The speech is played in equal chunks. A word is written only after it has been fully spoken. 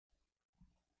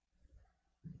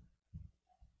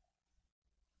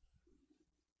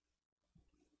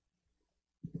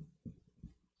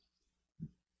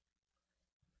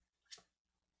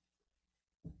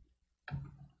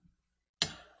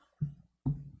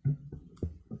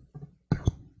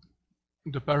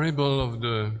The parable of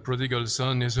the prodigal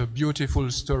son is a beautiful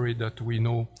story that we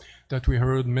know, that we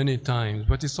heard many times,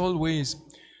 but it's always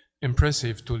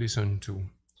impressive to listen to.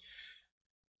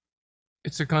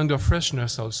 It's a kind of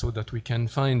freshness also that we can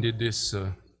find in this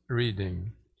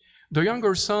reading. The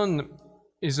younger son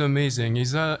is amazing.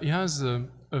 He has a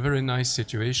very nice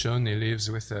situation. He lives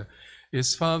with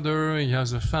his father, he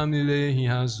has a family, he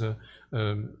has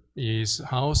his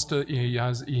house,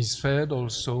 he's fed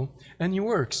also, and he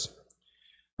works.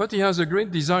 But he has a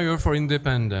great desire for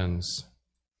independence.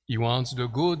 He wants the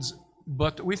goods,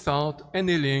 but without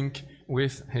any link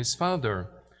with his father.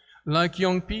 Like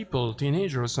young people,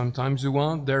 teenagers sometimes, who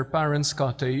want their parents'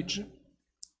 cottage,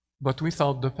 but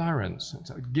without the parents.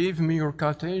 Give me your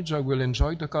cottage, I will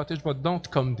enjoy the cottage, but don't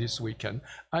come this weekend.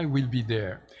 I will be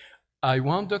there. I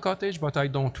want the cottage, but I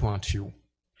don't want you.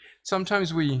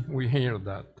 Sometimes we hear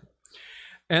that.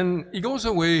 And he goes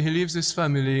away, he leaves his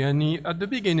family, and at the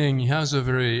beginning he has a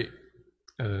very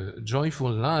joyful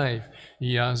life.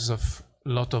 He has a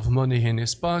lot of money in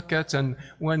his pocket, and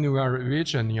when you are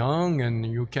rich and young, and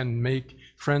you can make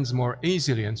friends more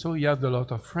easily, and so he has a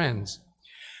lot of friends.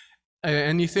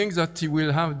 And he thinks that he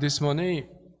will have this money,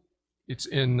 it's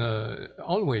in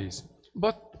always.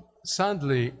 But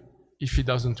sadly, if he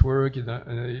doesn't work,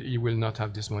 he will not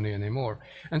have this money anymore.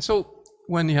 And so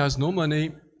when he has no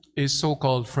money, his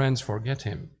so-called friends forget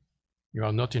him. You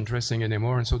are not interesting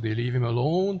anymore, and so they leave him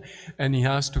alone, and he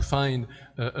has to find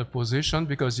a position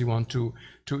because he wants to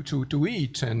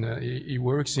eat, and he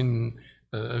works in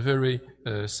a very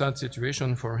sad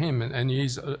situation for him, and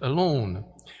he's alone.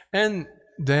 And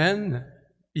then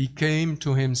he came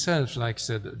to himself, like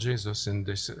said Jesus in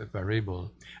this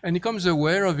parable, and he becomes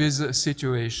aware of his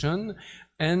situation,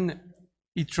 and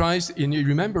he tries, and he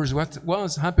remembers what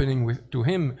was happening to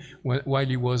him while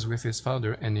he was with his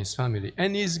father and his family.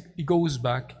 And he goes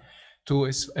back to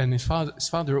his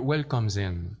father welcomes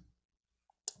him,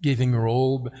 giving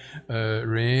robe,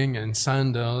 ring, and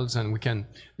sandals, and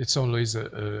it's always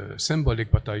symbolic,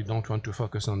 but I don't want to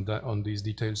focus on these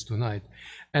details tonight.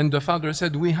 And the father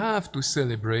said, we have to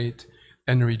celebrate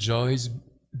and rejoice.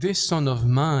 This son of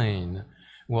mine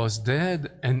was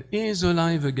dead and is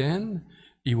alive again.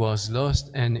 He was lost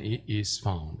and he is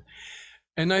found.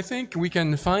 And I think we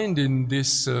can find in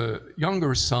this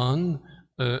younger son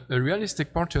a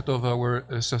realistic portrait of our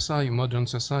modern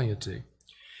society.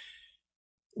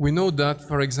 We know that,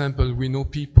 for example, we know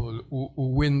people who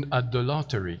win at the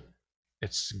lottery.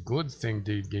 It's a good thing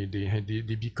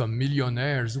they become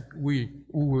millionaires. Who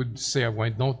would say, I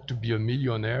want not to be a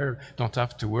millionaire, don't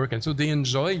have to work. And so they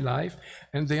enjoy life,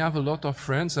 and they have a lot of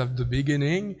friends at the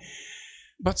beginning.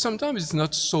 But sometimes it's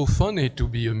not so funny to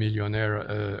be a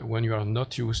millionaire when you are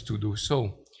not used to do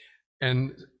so.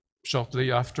 And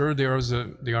shortly after, there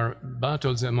are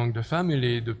battles among the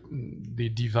family. They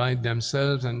divide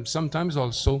themselves, and sometimes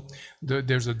also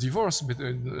there's a divorce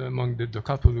among the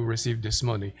couple who receive this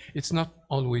money. It's not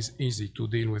always easy to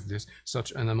deal with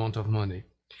such an amount of money.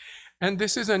 And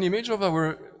this is an image of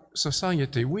our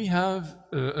society. We have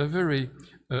a very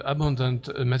abundant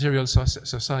material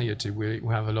society. We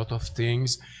have a lot of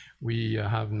things. We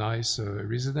have nice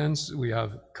residence, we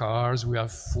have cars, we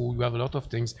have food, we have a lot of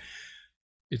things.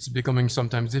 It's becoming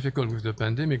sometimes difficult with the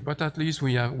pandemic, but at least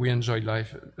we enjoy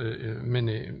life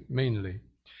mainly.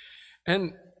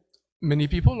 And many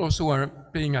people also are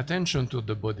paying attention to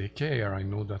the body care. I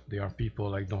know that there are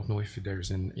people, I don't know if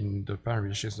there's in the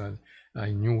parishes, that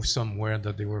I knew somewhere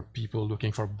that there were people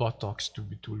looking for Botox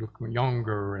to look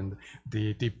younger, and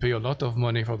they pay a lot of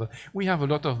money for that. We have a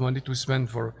lot of money to spend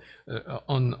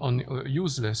on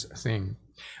useless thing.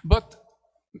 But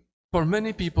for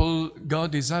many people,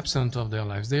 God is absent of their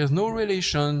lives. There's no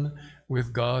relation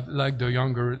with God, like the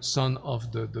younger son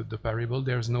of the parable.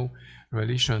 There's no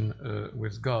relation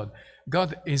with God.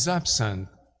 God is absent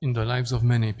in the lives of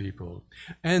many people.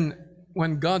 And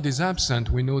when God is absent,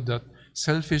 we know that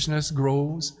selfishness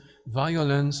grows,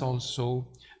 violence also,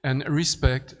 and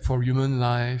respect for human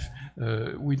life.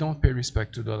 We don't pay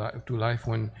respect to life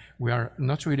when we are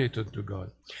not related to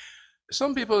God.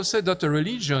 Some people say that a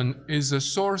religion is a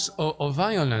source of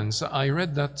violence. I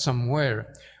read that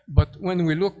somewhere. But when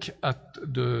we look at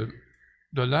the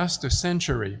last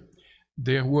century,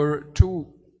 there were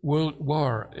 2 world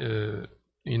wars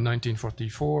in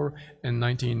 1944 and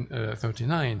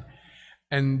 1939.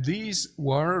 And these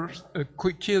wars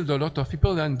killed a lot of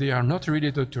people, and they are not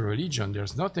related to religion.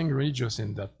 There's nothing religious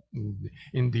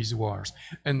in these wars.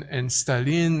 And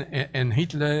Stalin and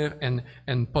Hitler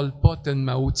and Pol Pot and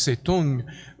Mao Zedong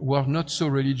were not so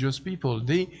religious people.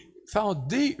 They thought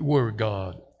they were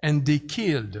God, and they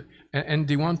killed and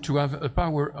they want to have a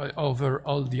power over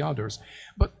all the others.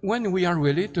 But when we are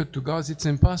related to God, it's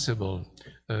impossible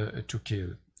to kill.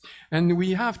 And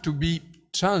we have to be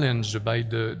challenged by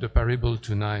the parable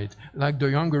tonight. Like the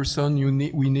younger son,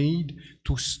 we need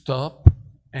to stop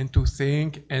and to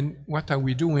think, and what are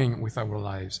we doing with our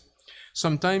lives?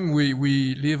 Sometimes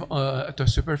we live at a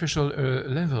superficial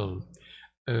level.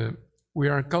 We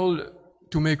are called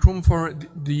to make room for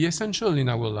the essential in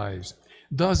our lives.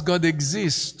 Does God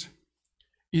exist?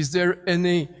 Is there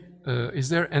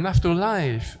an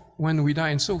afterlife when we die?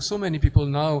 And so many people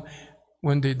now,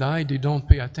 when they die, they don't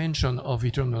pay attention of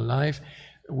eternal life.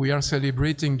 We are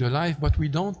celebrating the life, but we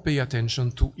don't pay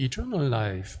attention to eternal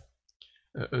life.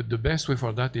 The best way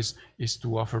for that is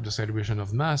to offer the celebration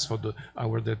of Mass for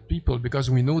our dead people, because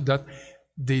we know that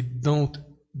they don't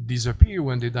disappear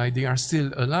when they die. They are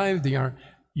still alive. They are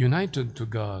united to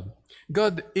God.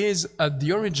 God is at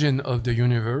the origin of the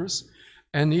universe,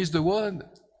 and He's the one.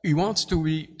 He wants to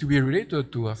be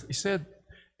related to us. He said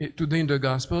today in the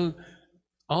Gospel,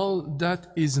 all that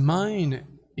is mine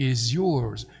is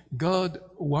yours. God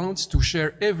wants to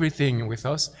share everything with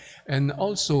us, and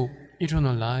also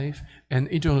eternal life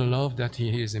and eternal love that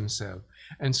He is Himself.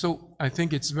 And so I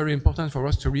think it's very important for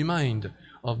us to remind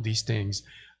of these things.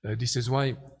 This is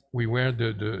why we wear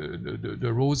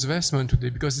the rose vestment today,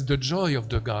 because it's the joy of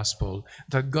the gospel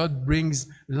that God brings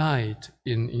light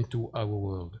into our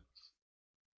world.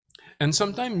 And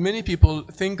sometimes many people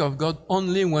think of God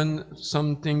only when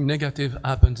something negative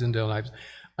happens in their lives.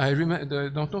 I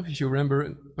don't know if you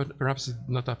remember, but perhaps it did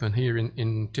not happen here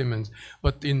in Timmins,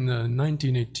 but in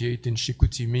 1988 in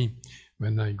Chicoutimi,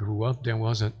 when I grew up, there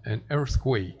was an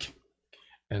earthquake.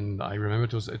 And I remember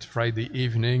it was at Friday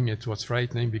evening. It was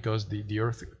frightening because the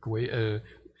earthquake.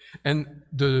 And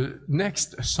the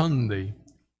next Sunday,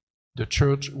 the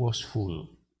church was full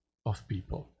of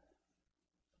people.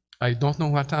 I don't know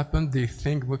what happened. They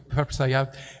think perhaps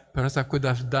I could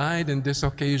have died in this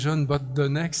occasion, but the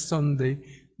next Sunday,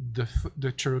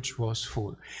 the church was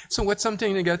full. So when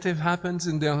something negative happens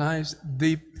in their lives,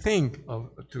 they think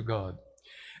to God.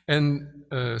 And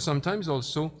sometimes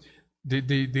also,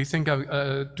 they think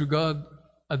to God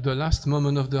at the last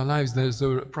moment of their lives. There's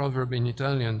a proverb in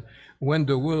Italian: when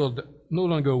the world no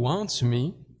longer wants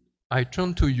me, I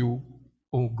turn to you,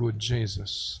 O good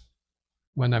Jesus.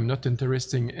 When I'm not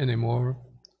interesting anymore,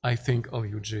 I think of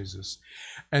you, Jesus.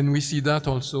 And we see that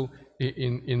also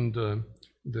in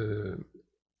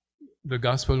the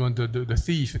gospel, when the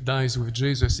thief dies with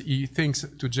Jesus. He thinks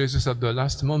to Jesus at the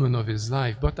last moment of his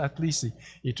life, but at least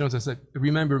he turns and said,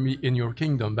 remember me in your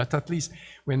kingdom. But at least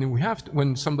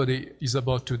when somebody is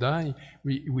about to die,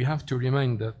 we have to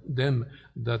remind them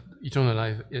that eternal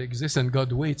life exists and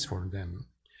God waits for them.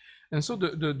 And so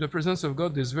the presence of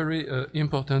God is very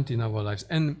important in our lives.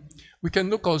 And we can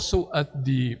look also at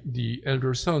the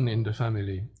elder son in the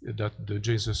family that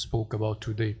Jesus spoke about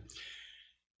today.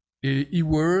 He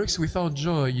works without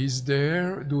joy. He's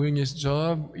there doing his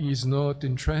job. He's not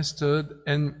interested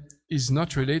and is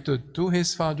not related to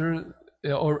his father,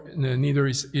 or neither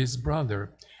is his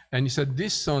brother. And he said,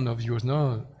 this son of yours,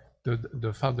 no,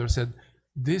 the father said,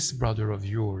 this brother of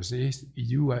yours,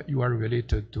 you are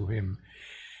related to him.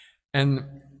 And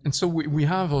so we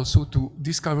have also to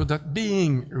discover that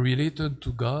being related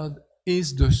to God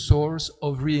is the source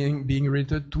of being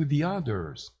related to the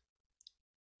others.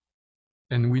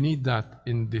 And we need that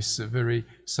in this very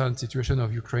sad situation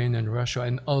of Ukraine and Russia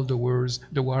and all the wars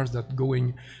that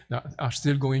are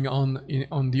still going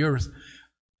on the earth.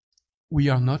 We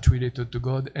are not related to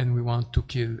God, and we want to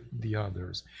kill the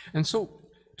others. And so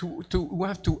we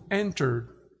have to enter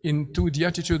into the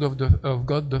attitude of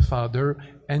God the Father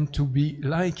and to be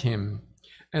like Him.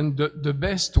 And the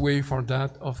best way for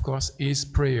that, of course, is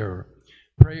prayer.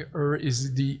 Prayer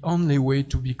is the only way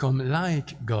to become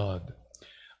like God.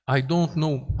 I don't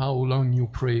know how long you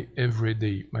pray every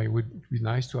day. It would be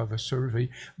nice to have a survey.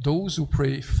 Those who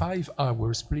pray 5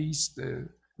 hours, please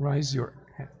raise your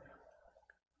hand.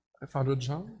 Father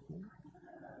John?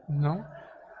 No?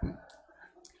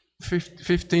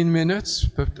 15 minutes,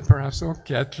 perhaps,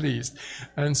 okay, at least.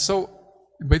 And so,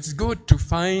 but it's good to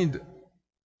find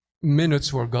minutes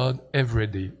for God every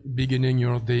day, beginning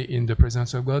your day in the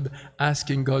presence of God,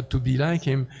 asking God to be like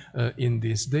Him in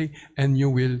this day, and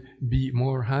you will be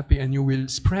more happy, and you will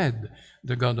spread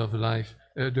the God of life,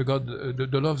 the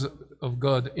love of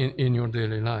God in your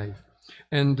daily life.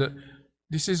 And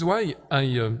this is why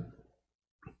I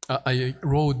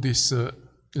wrote this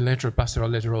pastoral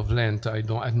letter of Lent. I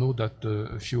know that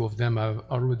a few of them are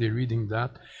already reading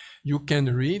that. You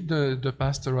can read the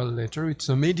pastoral letter. It's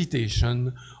a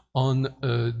meditation on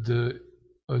the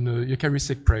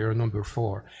Eucharistic prayer number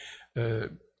 4.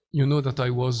 You know that I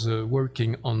was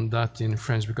working on that in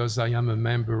French because I am a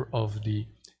member of the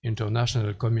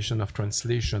International Commission of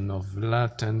Translation of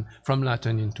Latin, from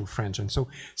Latin into French. And so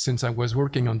since I was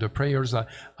working on the prayers, I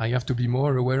have to be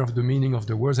more aware of the meaning of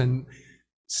the words. And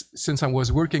since I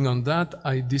was working on that,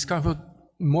 I discovered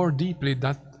more deeply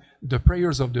that the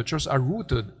prayers of the church are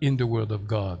rooted in the Word of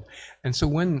God. And so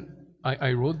when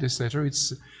I wrote this letter,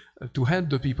 it's to help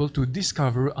the people to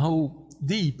discover how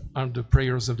deep are the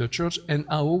prayers of the church and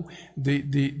how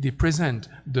they present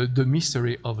the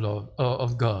mystery of love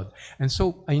of God. And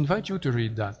so I invite you to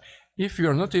read that. If you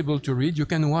are not able to read, you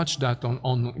can watch that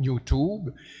on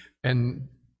YouTube. And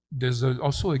there's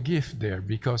also a gift there,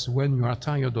 because when you are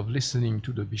tired of listening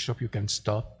to the bishop, you can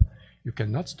stop. You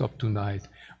cannot stop tonight,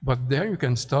 but there you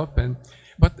can stop.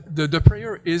 But the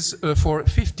prayer is for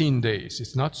 15 days.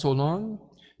 It's not so long.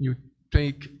 You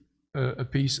take a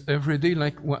piece every day,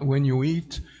 like when you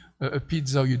eat a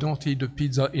pizza. You don't eat the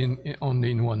pizza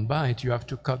only in one bite. You have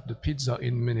to cut the pizza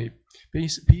in many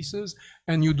pieces,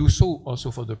 and you do so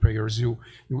also for the prayers. You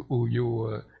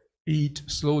eat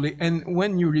slowly, and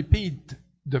when you repeat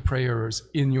the prayers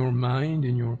in your mind,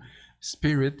 in your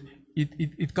spirit,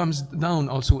 it comes down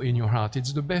also in your heart.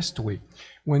 It's the best way.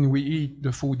 When we eat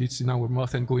the food, it's in our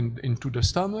mouth and going into the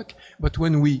stomach. But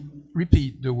when we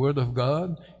repeat the Word of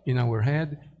God in our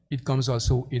head, it comes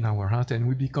also in our heart, and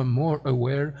we become more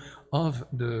aware of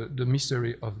the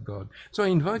mystery of God. So I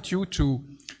invite you to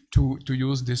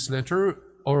use this letter,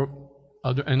 or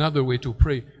another way to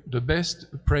pray. The best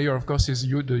prayer, of course, is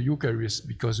the Eucharist,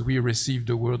 because we receive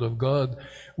the Word of God,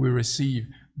 we receive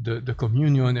the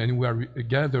communion, and we are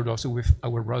gathered also with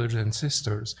our brothers and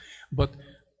sisters. But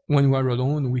when we are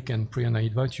alone, we can pray, and I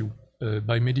invite you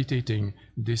by meditating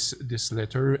this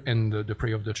letter and the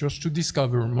prayer of the church to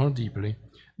discover more deeply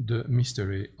the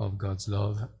mystery of God's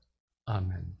love.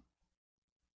 Amen.